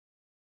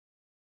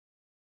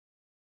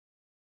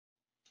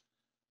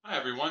Hi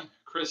everyone,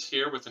 Chris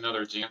here with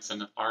another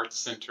Jansen Arts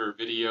Center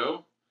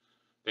video.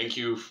 Thank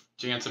you,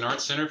 Jansen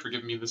Arts Center, for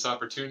giving me this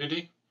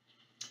opportunity.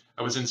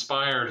 I was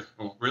inspired,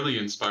 well, really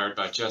inspired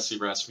by Jesse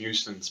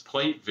Rasmussen's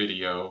plate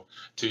video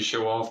to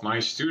show off my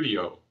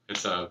studio.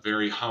 It's a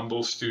very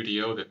humble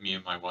studio that me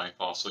and my wife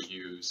also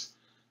use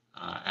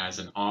as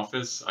an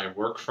office. I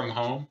work from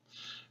home,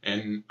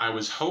 and I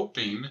was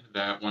hoping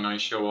that when I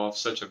show off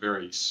such a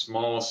very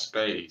small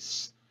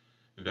space,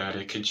 that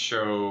it could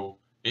show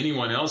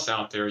anyone else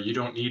out there, you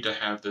don't need to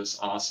have this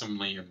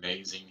awesomely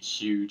amazing,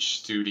 huge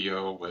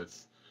studio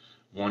with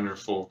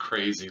wonderful,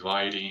 crazy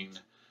lighting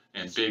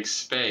and big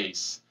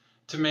space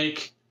to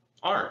make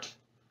art.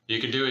 You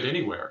can do it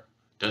anywhere.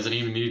 Doesn't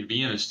even need to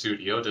be in a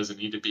studio, doesn't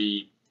need to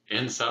be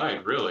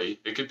inside, really.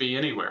 It could be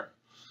anywhere.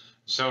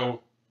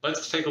 So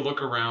let's take a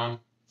look around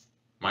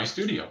my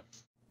studio.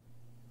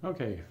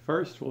 Okay,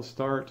 first we'll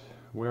start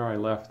where I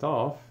left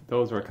off.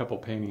 Those are a couple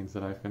paintings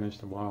that I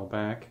finished a while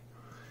back.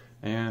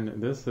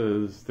 And this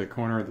is the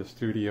corner of the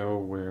studio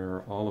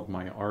where all of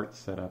my art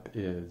setup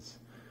is.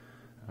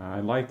 I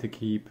like to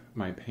keep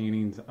my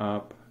paintings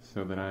up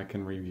so that I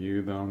can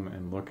review them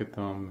and look at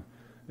them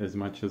as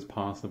much as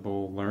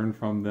possible, learn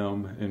from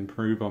them,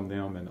 improve on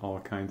them in all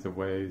kinds of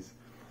ways.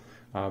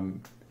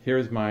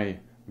 Here's my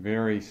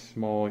very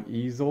small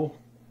easel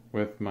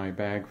with my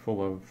bag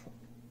full of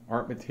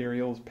art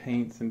materials,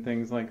 paints and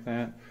things like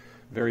that.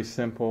 Very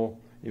simple.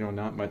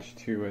 Not much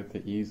to it.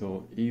 The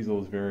easel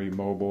is very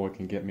mobile. It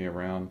can get me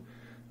around.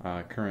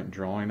 Current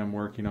drawing I'm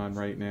working on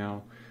right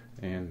now,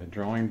 and the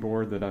drawing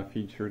board that I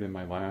featured in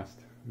my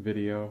last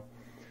video.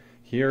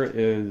 Here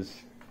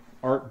is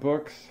art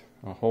books,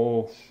 a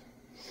whole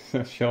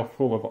shelf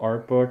full of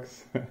art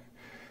books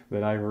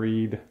that I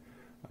read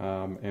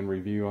and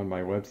review on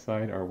my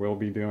website, or will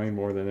be doing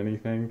more than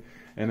anything.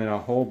 And then a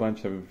whole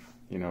bunch of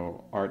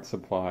art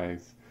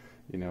supplies,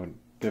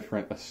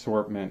 different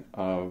assortment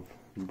of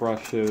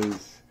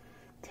brushes,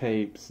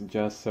 tapes,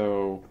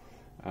 gesso,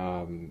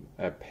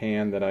 a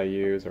pan that I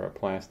use, or a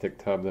plastic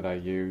tub that I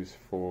use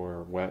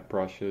for wet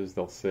brushes.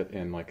 They'll sit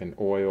in like an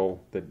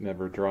oil that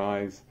never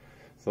dries,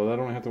 so that I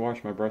don't have to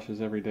wash my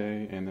brushes every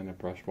day, and then a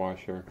brush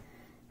washer.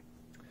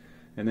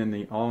 And then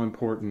the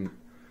all-important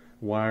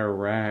wire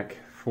rack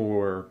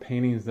for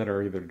paintings that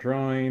are either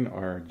drawing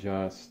or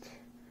just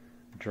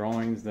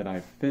drawings that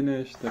I've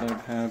finished that I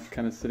have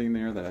kind of sitting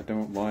there that I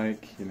don't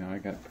like. I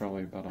got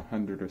probably about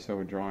 100 or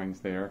so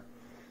drawings there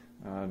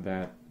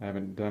that I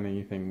haven't done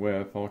anything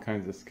with. All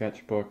kinds of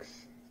sketchbooks,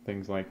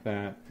 things like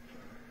that.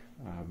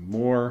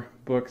 More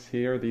books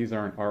here. These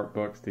aren't art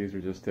books, these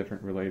are just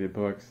different related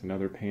books.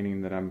 Another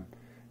painting that I'm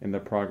in the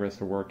progress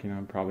of working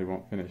on, probably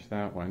won't finish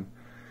that one.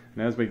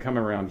 And as we come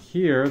around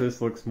here, this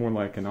looks more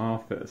like an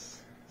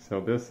office. So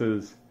this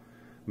is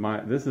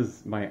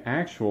my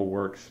actual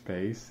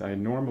workspace. I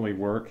normally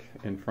work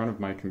in front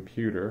of my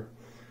computer,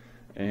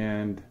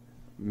 and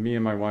me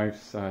and my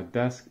wife's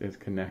desk is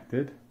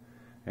connected,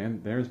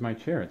 and there's my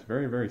chair. It's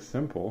very, very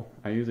simple.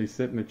 I usually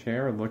sit in the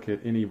chair and look at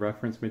any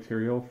reference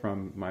material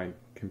from my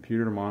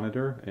computer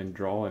monitor and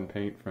draw and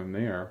paint from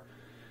there,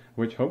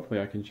 which hopefully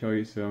I can show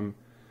you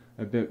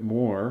a bit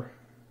more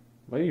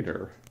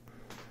later.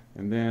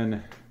 And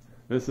then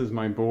this is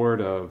my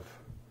board of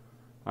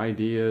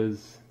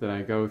ideas that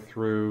I go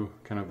through,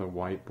 kind of the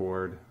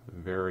whiteboard, a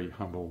very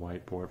humble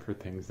whiteboard for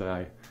things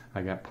that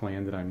I got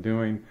planned that I'm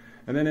doing.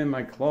 And then in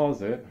my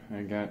closet,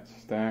 I got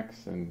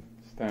stacks and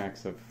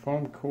stacks of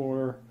foam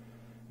core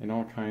and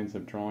all kinds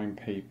of drawing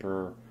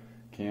paper,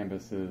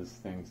 canvases,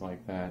 things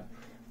like that.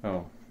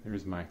 Oh,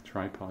 there's my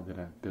tripod that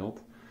I've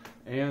built,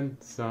 and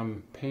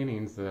some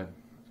paintings that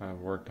I've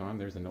worked on.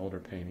 There's an older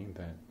painting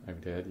that I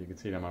did. You can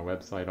see it on my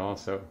website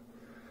also.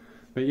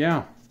 But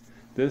yeah,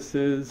 this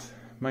is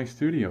my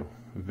studio.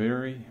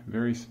 Very,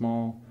 very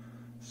small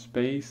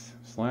space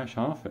 /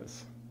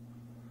 office.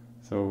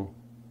 So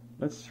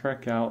let's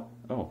check out,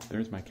 oh,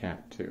 there's my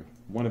cat too,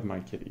 one of my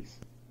kitties.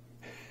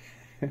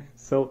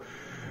 So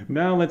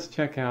now let's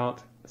check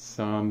out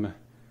some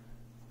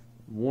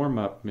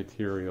warm-up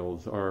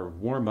materials, or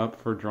warm-up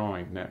for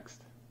drawing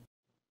next.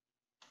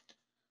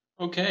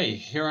 Okay,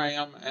 here I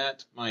am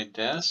at my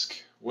desk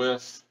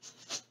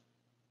with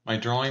my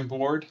drawing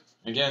board.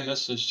 Again,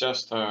 this is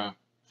just a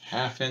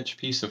half-inch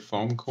piece of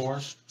foam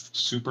core,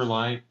 super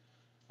light.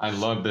 I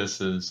love this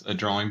as a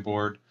drawing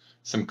board.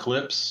 Some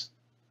clips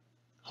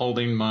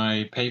holding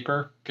my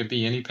paper, could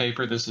be any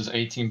paper. This is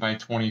 18 by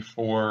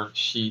 24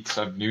 sheets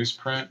of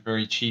newsprint,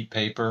 very cheap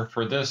paper.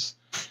 For this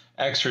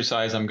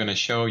exercise I'm going to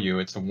show you,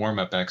 it's a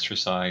warm-up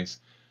exercise.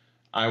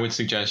 I would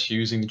suggest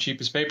using the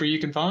cheapest paper you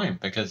can find,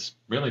 because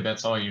really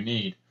that's all you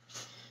need.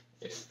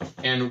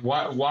 And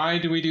why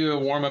do we do a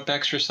warm-up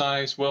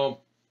exercise?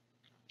 Well,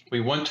 we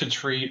want to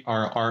treat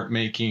our art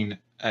making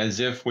as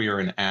if we are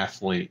an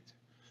athlete.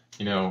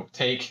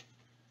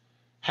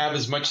 Have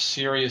as much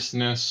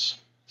seriousness,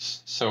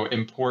 so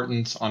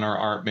importance on our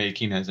art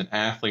making as an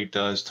athlete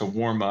does, to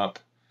warm up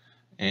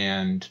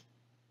and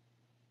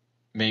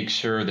make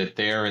sure that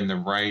they're in the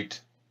right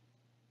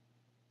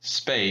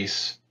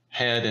space,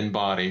 head and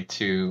body,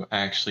 to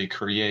actually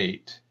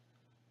create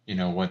you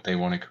know, what they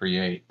want to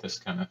create, this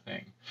kind of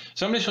thing.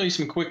 So I'm going to show you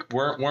some quick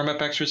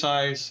warm-up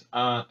exercises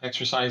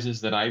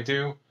that I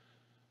do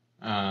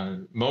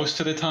most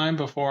of the time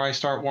before I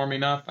start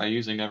warming up. I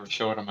usually never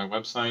show it on my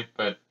website,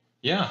 but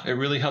yeah, it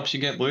really helps you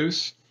get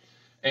loose.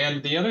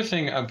 And the other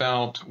thing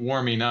about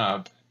warming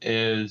up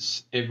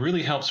is it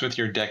really helps with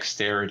your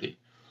dexterity.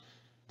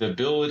 The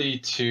ability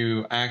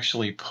to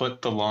actually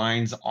put the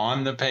lines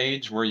on the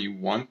page where you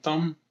want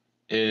them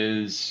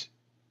is,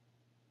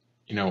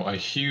 you know, a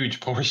huge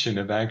portion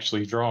of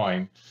actually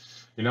drawing.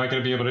 You're not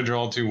going to be able to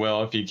draw too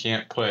well if you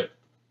can't put,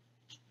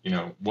 you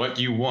know, what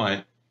you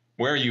want,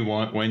 where you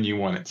want, when you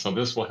want it. So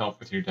this will help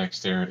with your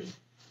dexterity.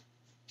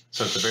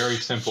 So it's a very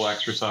simple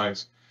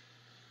exercise.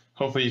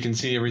 Hopefully you can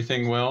see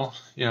everything well.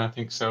 Yeah, I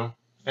think so.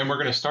 And we're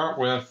going to start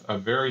with a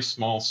very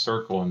small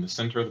circle in the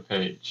center of the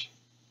page.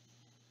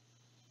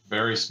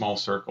 Very small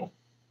circle.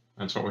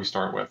 That's what we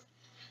start with.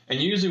 And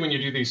usually when you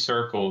do these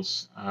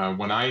circles,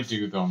 when I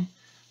do them,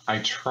 I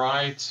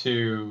try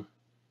to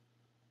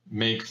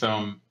make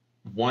them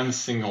one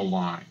single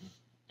line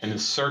and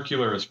as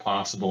circular as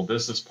possible.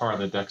 This is part of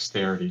the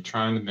dexterity,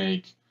 trying to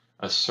make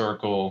a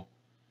circle,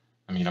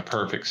 I mean a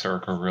perfect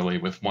circle really,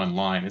 with one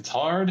line. It's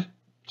hard,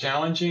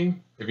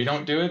 challenging. If you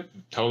don't do it,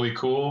 totally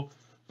cool.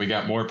 We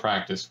got more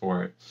practice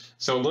for it.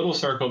 So a little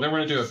circle, then we're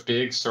going to do a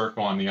big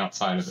circle on the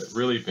outside of it,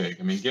 really big.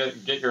 I mean,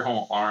 get your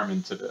whole arm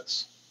into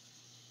this.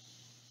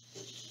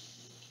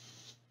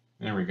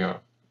 There we go.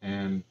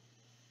 And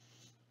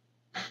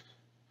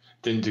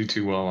didn't do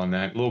too well on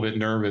that. A little bit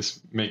nervous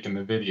making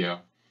the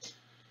video.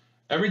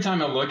 Every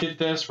time I look at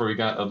this, where we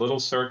got a little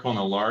circle and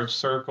a large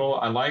circle,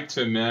 I like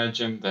to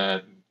imagine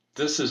that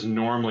this is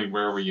normally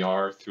where we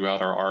are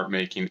throughout our art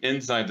making,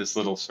 inside this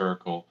little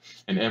circle,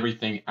 and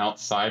everything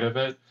outside of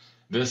it.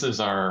 This is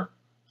our,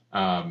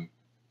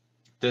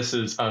 this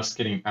is us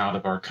getting out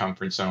of our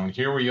comfort zone.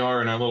 Here we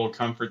are in our little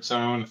comfort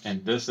zone,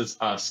 and this is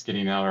us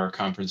getting out of our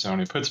comfort zone.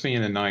 It puts me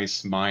in a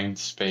nice mind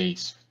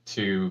space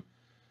to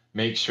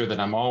make sure that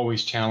I'm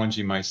always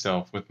challenging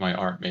myself with my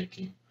art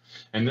making.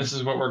 And this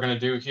is what we're going to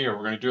do here.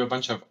 We're going to do a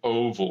bunch of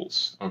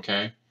ovals,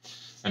 okay?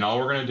 And all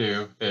we're going to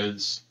do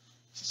is,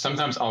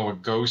 sometimes I'll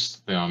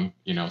ghost them,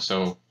 you know,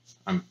 so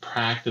I'm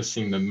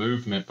practicing the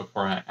movement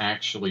before I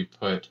actually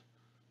put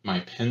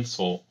my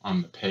pencil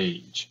on the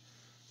page.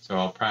 So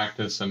I'll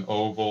practice an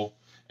oval.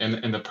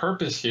 And the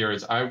purpose here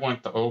is I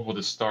want the oval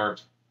to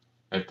start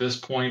at this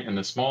point in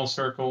the small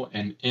circle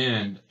and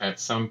end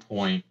at some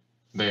point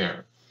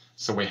there.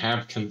 So we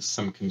have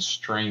some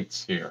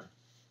constraints here.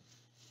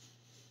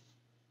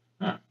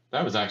 Huh,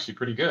 that was actually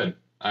pretty good.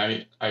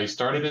 I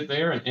started it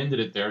there and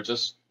ended it there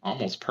just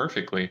almost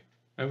perfectly.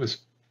 That was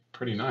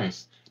pretty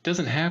nice. It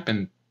doesn't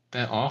happen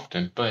that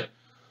often, but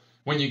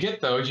when you get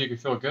those, you can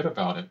feel good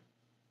about it.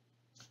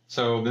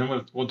 So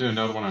then we'll do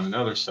another one on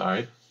another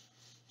side.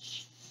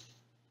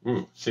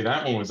 Ooh, see,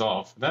 that one was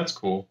off. That's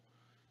cool.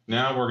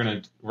 Now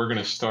we're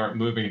gonna start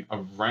moving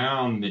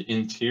around the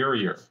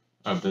interior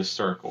of this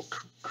circle,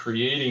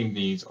 creating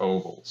these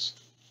ovals,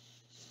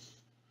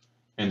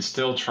 and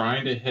still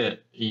trying to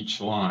hit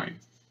each line.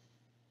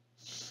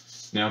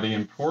 Now the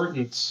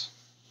importance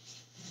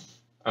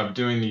of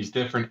doing these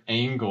different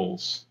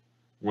angles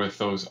with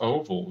those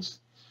ovals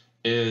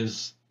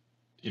is,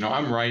 you know,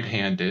 I'm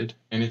right-handed,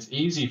 and it's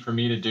easy for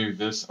me to do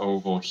this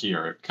oval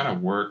here. It kind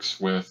of works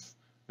with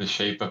the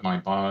shape of my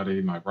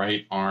body, my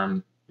right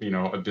arm, you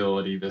know,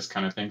 ability, this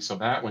kind of thing. So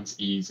that one's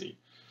easy.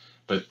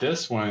 But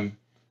this one,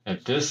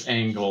 at this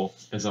angle,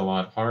 is a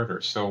lot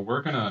harder. So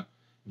we're going to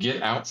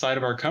get outside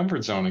of our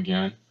comfort zone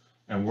again,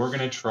 and we're going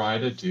to try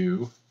to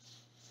do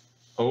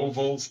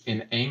ovals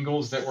in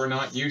angles that we're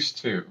not used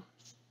to.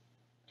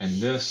 And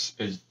this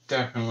is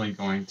definitely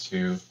going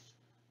to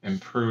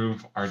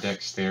improve our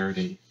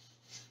dexterity.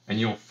 And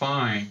you'll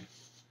find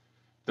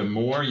the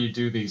more you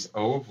do these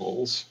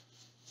ovals,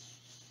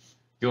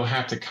 you'll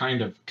have to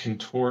kind of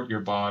contort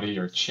your body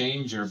or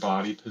change your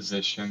body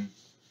position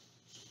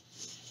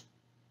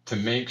to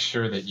make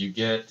sure that you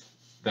get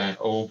that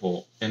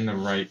oval in the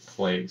right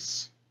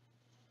place.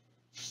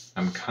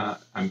 I'm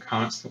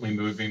constantly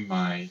moving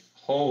my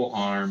whole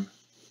arm,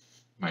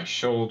 my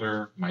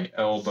shoulder, my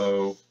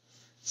elbow,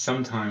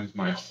 sometimes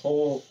my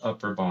whole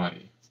upper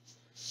body.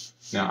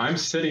 Now I'm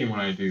sitting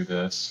when I do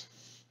this.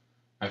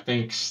 I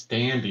think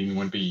standing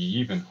would be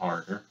even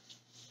harder,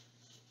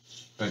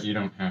 but you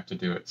don't have to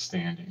do it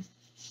standing.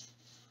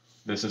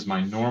 This is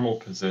my normal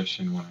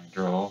position when I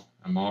draw.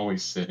 I'm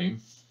always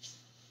sitting.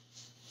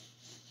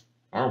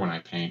 Or when I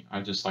paint, I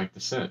just like to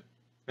sit. And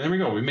there we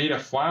go. We made a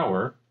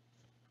flower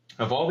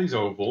of all these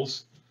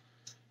ovals,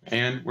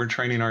 and we're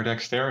training our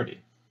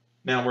dexterity.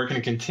 Now we're going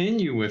to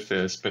continue with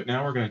this, but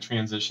now we're going to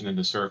transition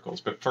into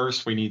circles. But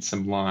first we need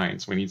some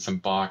lines, we need some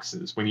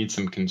boxes, we need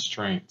some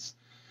constraints.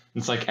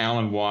 It's like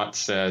Alan Watts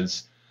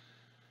says,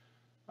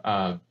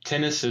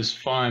 tennis is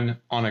fun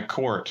on a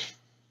court.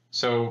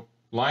 So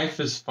life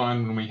is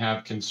fun when we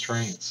have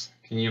constraints.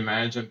 Can you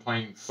imagine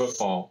playing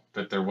football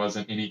but there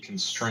wasn't any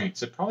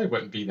constraints? It probably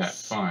wouldn't be that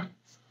fun.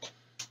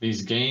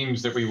 These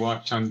games that we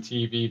watch on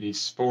TV, these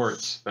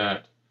sports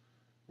that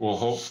we'll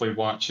hopefully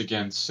watch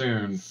again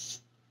soon as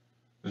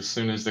the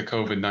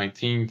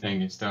COVID-19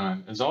 thing is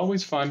done. It's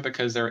always fun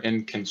because they're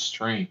in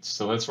constraints.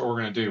 So that's what we're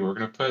going to do. We're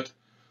going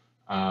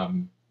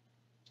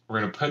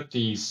to put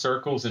these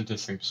circles into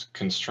some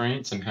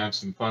constraints and have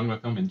some fun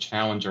with them and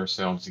challenge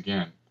ourselves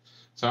again.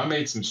 So I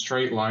made some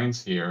straight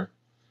lines here,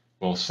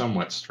 well,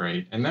 somewhat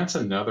straight, and that's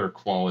another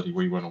quality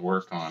we want to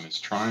work on,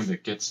 is trying to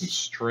get some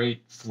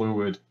straight,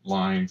 fluid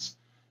lines,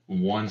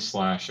 one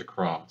slash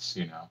across,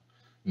 you know,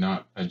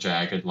 not a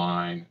jagged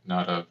line,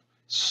 not a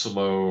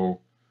slow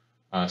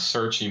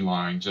searching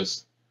line,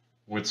 just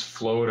let's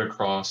flow it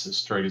across as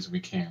straight as we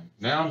can.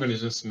 Now I'm going to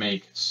just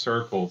make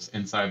circles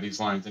inside these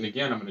lines, and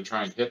again I'm going to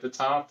try and hit the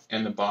top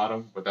and the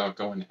bottom without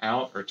going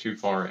out or too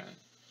far in.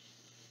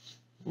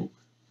 Ooh.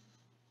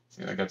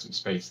 See, I got some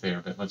space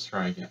there, but let's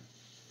try again.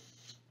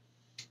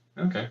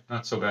 Okay,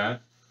 not so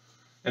bad.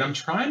 And I'm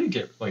trying to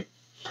get like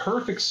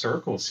perfect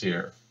circles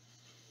here.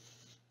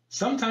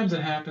 Sometimes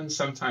it happens,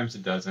 sometimes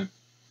it doesn't,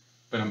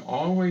 but I'm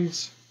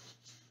always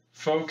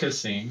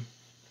focusing.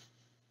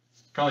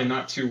 Probably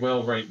not too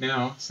well right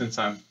now since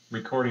I'm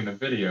recording a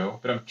video,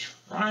 but I'm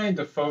trying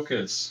to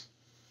focus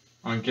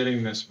on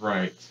getting this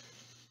right.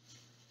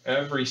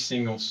 Every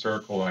single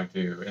circle I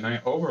do, and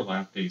I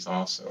overlap these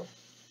also.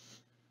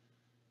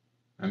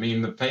 I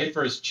mean, the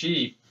paper is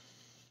cheap,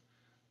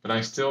 but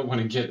I still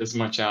want to get as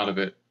much out of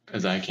it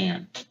as I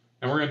can.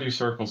 And we're going to do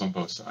circles on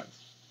both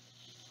sides.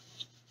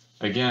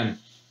 Again,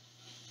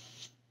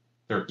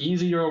 they're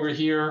easier over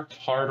here,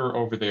 harder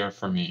over there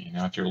for me.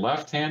 Now, if you're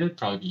left-handed,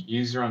 probably be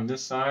easier on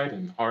this side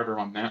and harder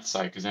on that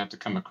side because I have to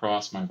come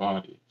across my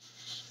body.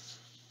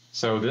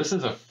 So this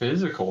is a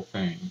physical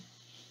thing,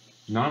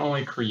 not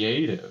only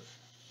creative,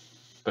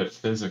 but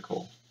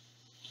physical.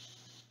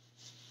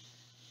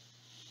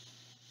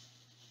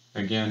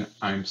 Again,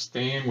 I'm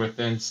staying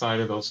within inside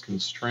of those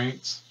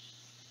constraints.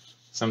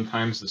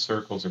 Sometimes the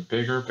circles are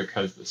bigger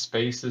because the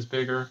space is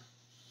bigger.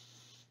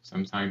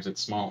 Sometimes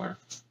it's smaller.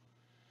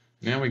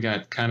 Now we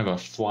got kind of a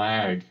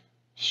flag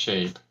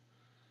shape.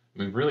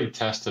 We really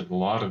tested a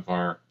lot of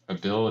our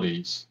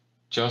abilities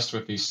just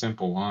with these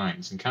simple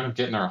lines and kind of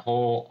getting our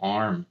whole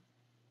arm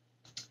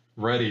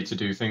ready to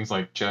do things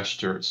like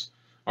gestures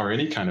or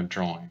any kind of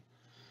drawing.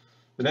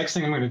 The next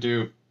thing I'm going to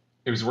do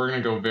is we're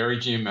going to go very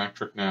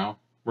geometric now.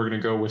 We're going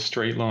to go with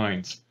straight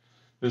lines.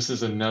 This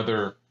is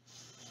another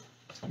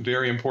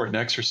very important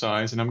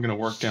exercise, and I'm going to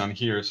work down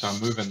here, so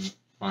I'm moving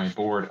my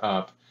board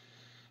up.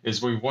 Is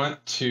we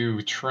want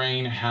to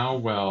train how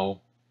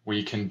well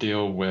we can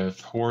deal with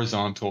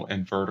horizontal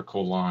and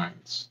vertical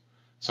lines.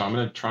 So I'm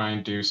going to try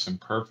and do some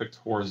perfect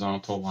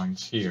horizontal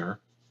lines here.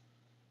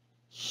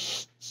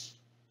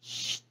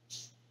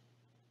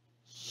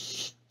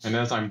 And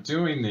as I'm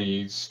doing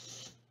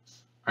these,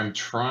 I'm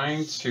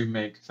trying to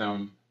make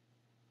them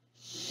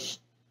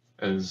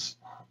as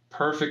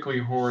perfectly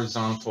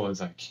horizontal as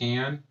I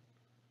can,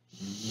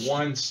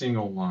 one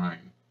single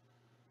line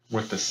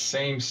with the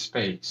same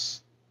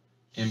space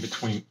in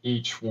between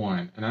each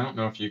one. And I don't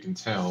know if you can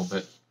tell,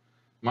 but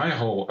my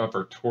whole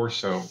upper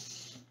torso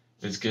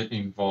is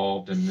getting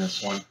involved in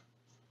this one.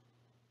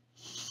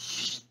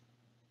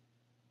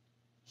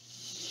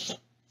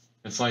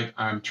 It's like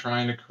I'm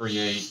trying to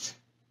create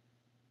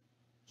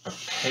a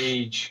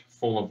page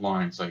full of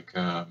lines, like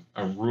a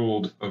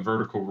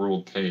vertical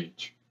ruled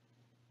page.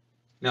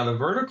 Now the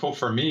vertical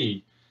for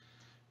me,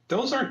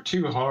 those aren't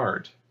too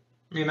hard.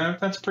 I mean,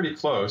 that's pretty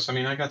close. I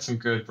mean, I got some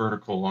good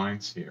vertical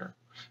lines here.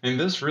 And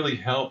this really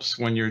helps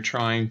when you're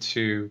trying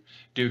to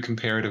do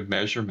comparative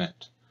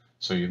measurement.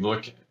 So you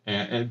look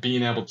at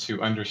being able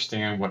to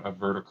understand what a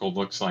vertical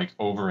looks like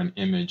over an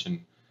image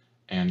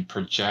and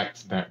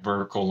project that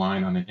vertical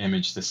line on an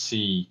image to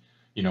see,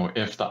 you know,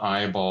 if the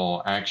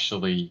eyeball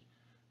actually,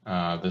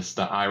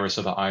 the iris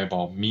of the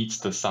eyeball meets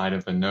the side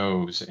of the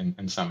nose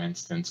in some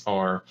instance,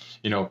 or,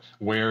 you know,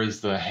 where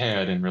is the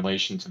head in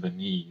relation to the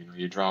knee? You know,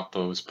 you drop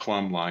those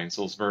plumb lines,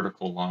 those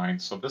vertical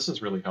lines. So this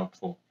is really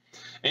helpful.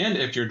 And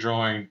if you're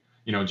drawing,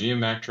 you know,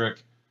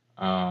 geometric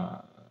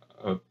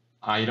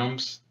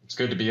items, it's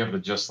good to be able to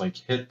just like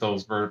hit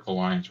those vertical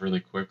lines really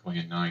quickly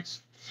and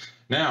nice.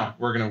 Now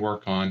we're going to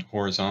work on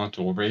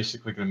horizontal. We're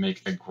basically going to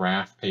make a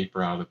graph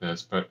paper out of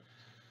this, but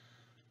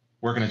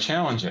we're going to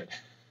challenge it.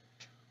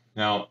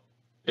 Now,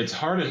 it's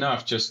hard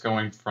enough just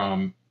going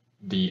from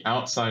the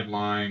outside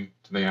line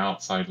to the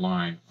outside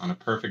line on a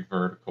perfect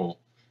vertical.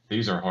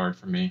 These are hard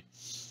for me.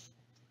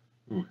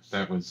 Ooh,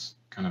 that was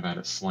kind of at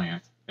a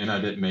slant. And I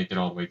didn't make it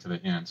all the way to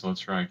the end, so let's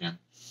try again.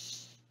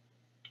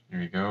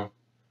 There you go.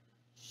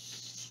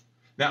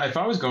 Now, if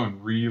I was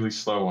going really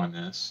slow on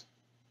this,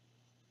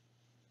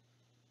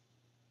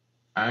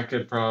 I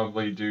could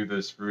probably do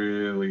this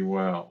really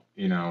well.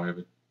 You know, it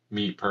would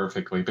meet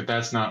perfectly, but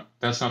that's not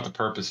the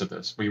purpose of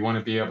this. We want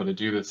to be able to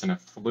do this in a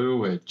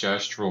fluid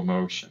gestural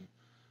motion.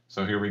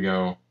 So here we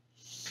go,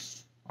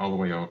 all the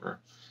way over.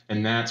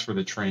 And that's where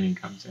the training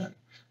comes in.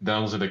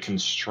 Those are the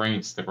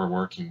constraints that we're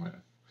working with.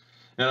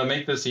 Now, to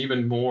make this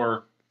even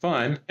more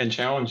fun and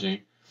challenging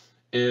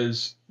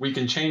is we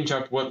can change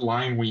up what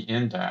line we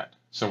end at.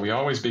 So we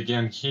always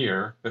begin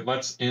here, but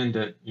let's end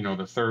at,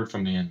 the third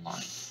from the end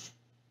line.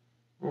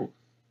 Ooh,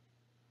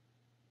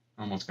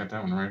 almost got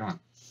that one right on.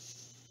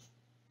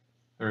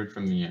 Third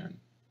from the end,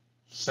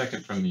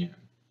 second from the end,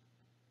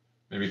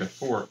 maybe the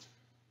fourth.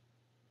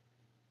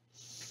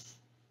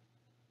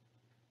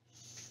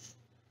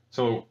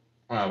 So,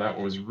 wow, that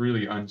was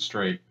really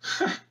unstraight.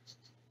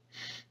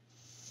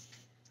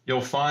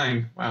 You'll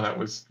find, wow, that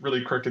was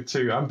really crooked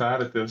too. I'm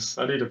bad at this.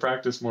 I need to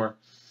practice more.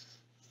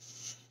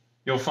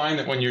 You'll find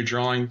that when you're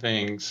drawing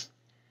things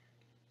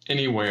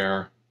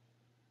anywhere,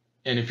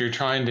 and if you're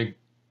trying to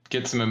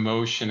get some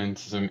emotion and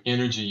some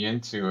energy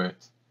into it,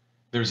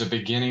 there's a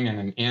beginning and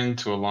an end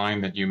to a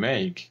line that you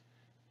make,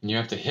 and you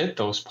have to hit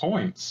those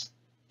points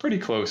pretty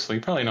closely,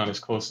 probably not as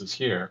close as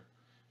here.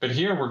 But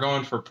here we're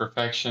going for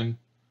perfection,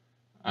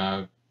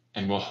 and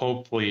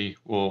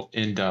we'll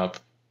end up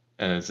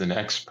as an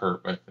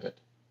expert with it.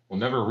 We'll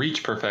never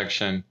reach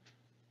perfection,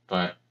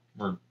 but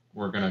we're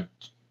going to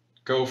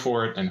go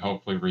for it and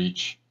hopefully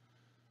reach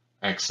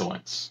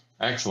excellence.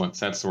 Excellence,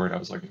 that's the word I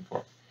was looking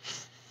for.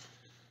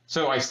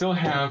 So I still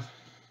have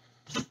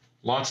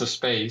lots of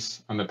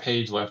space on the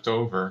page left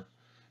over.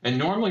 And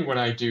normally what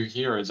I do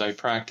here is I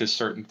practice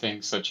certain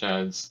things such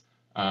as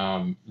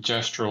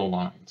gestural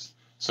lines.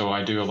 So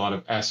I do a lot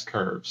of S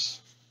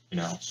curves,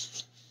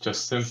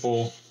 just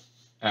simple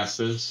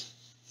S's.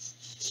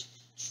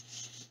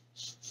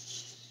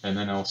 And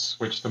then I'll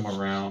switch them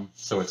around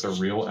so it's a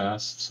real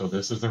S. So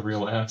this is a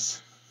real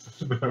S.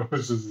 That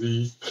was a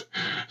Z.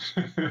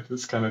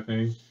 This kind of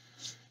thing.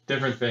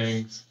 Different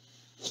things.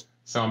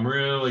 So I'm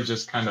really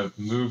just kind of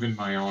moving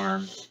my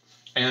arm.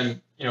 And,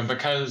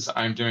 because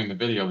I'm doing the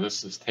video,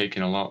 this is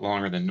taking a lot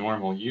longer than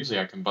normal. Usually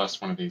I can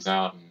bust one of these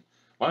out in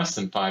less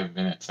than 5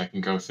 minutes. I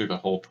can go through the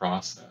whole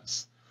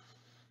process.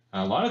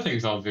 A lot of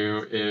things I'll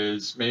do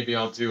is maybe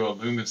I'll do a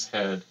Loomis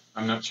head.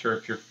 I'm not sure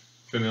if you're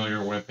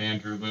familiar with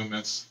Andrew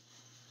Loomis,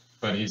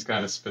 but he's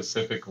got a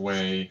specific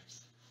way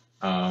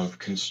of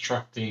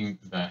constructing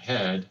the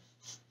head.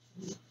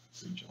 Ooh,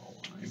 that's a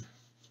jawline.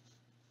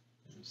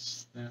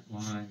 There's that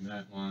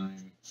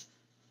line,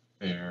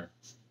 there,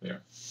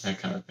 that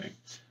kind of thing.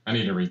 I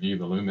need to review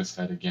the Loomis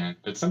head again,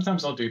 but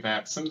sometimes I'll do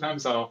that.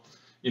 Sometimes I'll,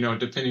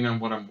 depending on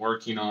what I'm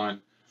working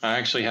on, I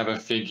actually have a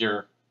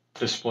figure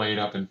displayed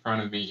up in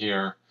front of me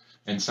here,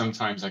 and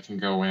sometimes I can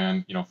go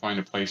in, find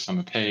a place on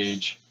the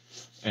page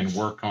and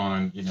work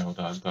on,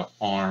 the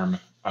arm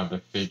of the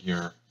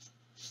figure,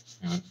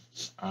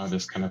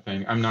 this kind of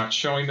thing. I'm not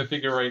showing the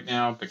figure right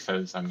now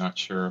because I'm not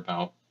sure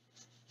about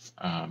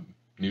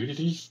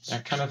nudity,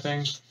 that kind of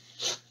thing.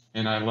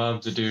 And I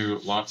love to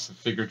do lots of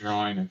figure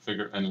drawing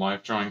and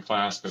life drawing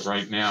class, but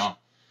right now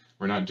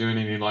we're not doing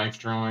any life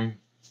drawing.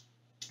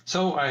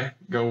 So I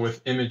go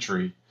with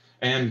imagery.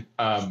 And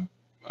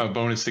a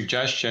bonus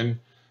suggestion,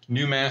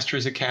 New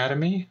Masters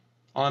Academy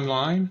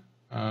online.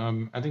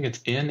 I think it's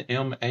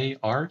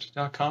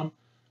nmaart.com.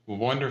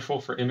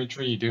 Wonderful for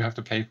imagery. You do have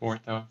to pay for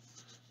it though,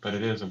 but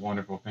it is a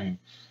wonderful thing.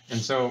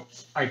 And so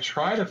I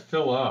try to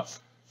fill up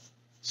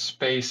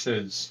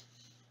spaces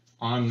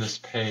on this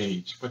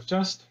page with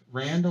just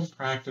random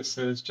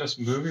practices, just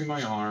moving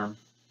my arm,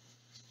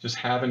 just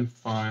having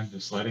fun,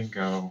 just letting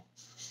go.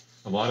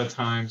 A lot of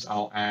times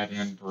I'll add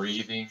in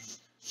breathing,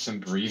 some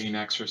breathing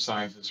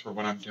exercises for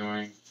what I'm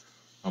doing.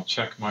 I'll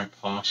check my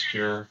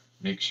posture,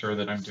 make sure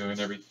that I'm doing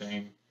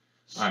everything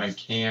I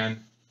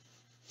can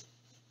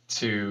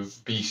to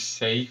be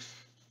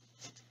safe.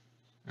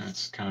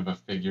 That's kind of a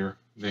figure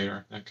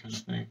there, that kind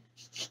of thing.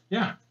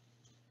 Yeah.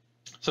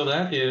 So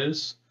that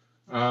is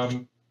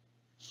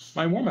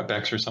my warm-up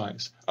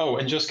exercise. Oh,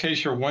 and just in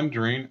case you're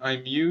wondering,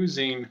 I'm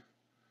using,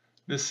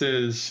 this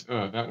is,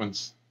 that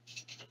one's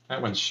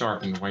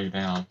sharpened way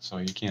down, so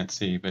you can't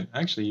see, but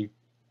actually,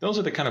 those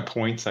are the kind of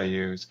points I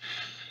use.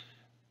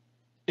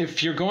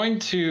 If you're going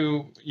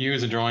to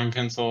use a drawing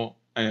pencil,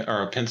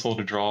 or a pencil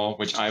to draw,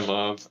 which I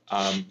love,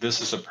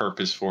 this is a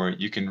purpose for it.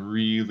 You can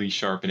really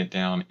sharpen it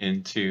down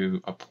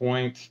into a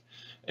point,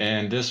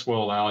 and this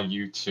will allow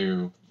you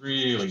to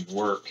really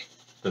work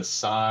the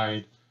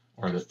side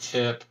or the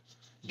tip,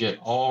 get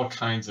all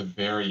kinds of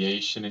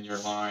variation in your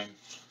line.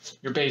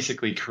 You're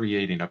basically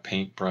creating a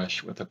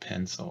paintbrush with a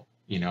pencil,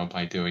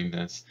 by doing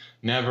this.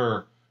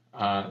 Never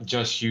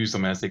just use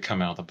them as they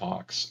come out of the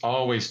box.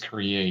 Always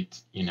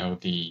create,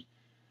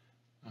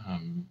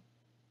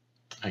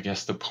 I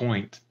guess the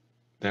point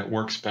that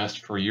works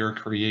best for your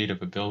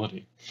creative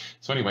ability.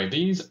 So anyway,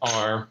 these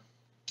are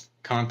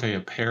Conte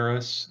of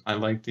Paris. I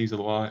like these a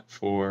lot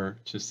for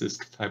just this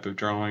type of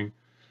drawing.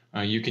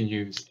 You can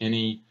use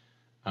any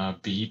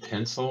B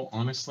pencil,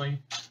 honestly.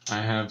 I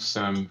have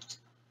some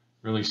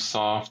really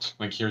soft,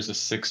 like here's a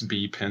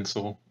 6B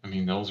pencil. I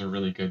mean, those are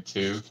really good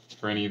too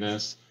for any of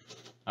this.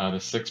 The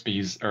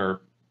 6Bs,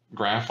 or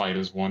graphite,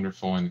 is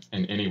wonderful in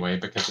any way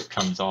because it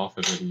comes off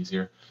a bit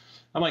easier.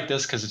 I like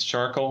this because it's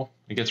charcoal.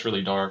 It gets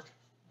really dark.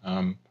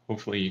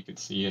 Hopefully you can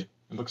see it.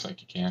 It looks like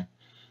you can.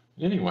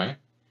 But anyway,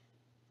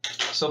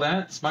 so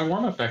that's my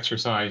warm-up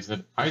exercise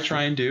that I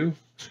try and do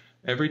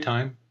every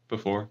time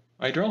before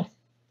I draw.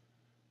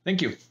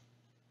 Thank you.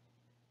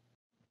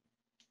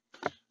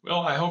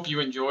 Well, I hope you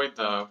enjoyed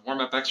the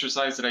warm-up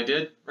exercise that I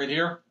did right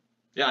here.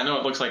 Yeah, I know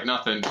it looks like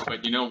nothing,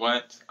 but you know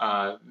what?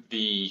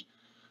 The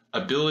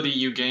ability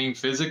you gain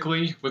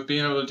physically with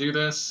being able to do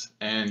this,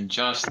 and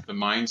just the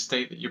mind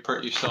state that you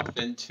put yourself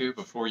into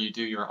before you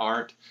do your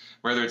art,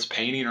 whether it's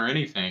painting or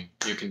anything,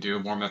 you can do a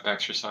warm-up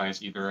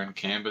exercise either on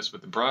canvas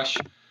with a brush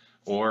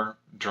or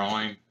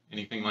drawing,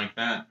 anything like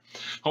that.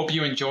 Hope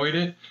you enjoyed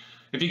it.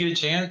 If you get a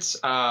chance,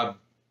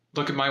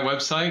 look at my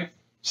website,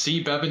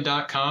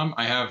 cbeaven.com.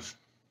 I have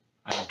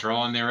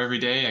drawing there every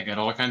day. I got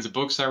all kinds of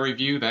books I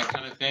review, that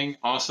kind of thing.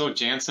 Also,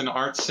 Jansen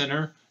Arts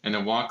Center and the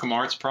Whatcom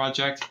Arts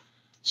Project.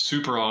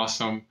 Super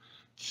awesome.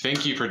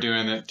 Thank you for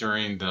doing it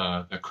during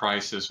the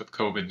crisis with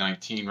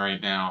COVID-19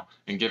 right now,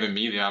 and giving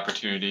me the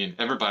opportunity and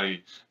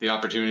everybody the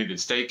opportunity to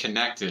stay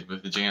connected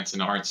with the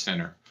Jansen Arts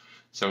Center.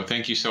 So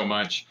thank you so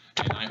much,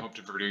 and I hope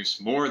to produce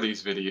more of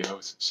these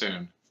videos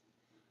soon.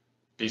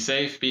 Be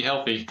safe, be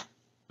healthy.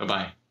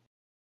 Bye-bye.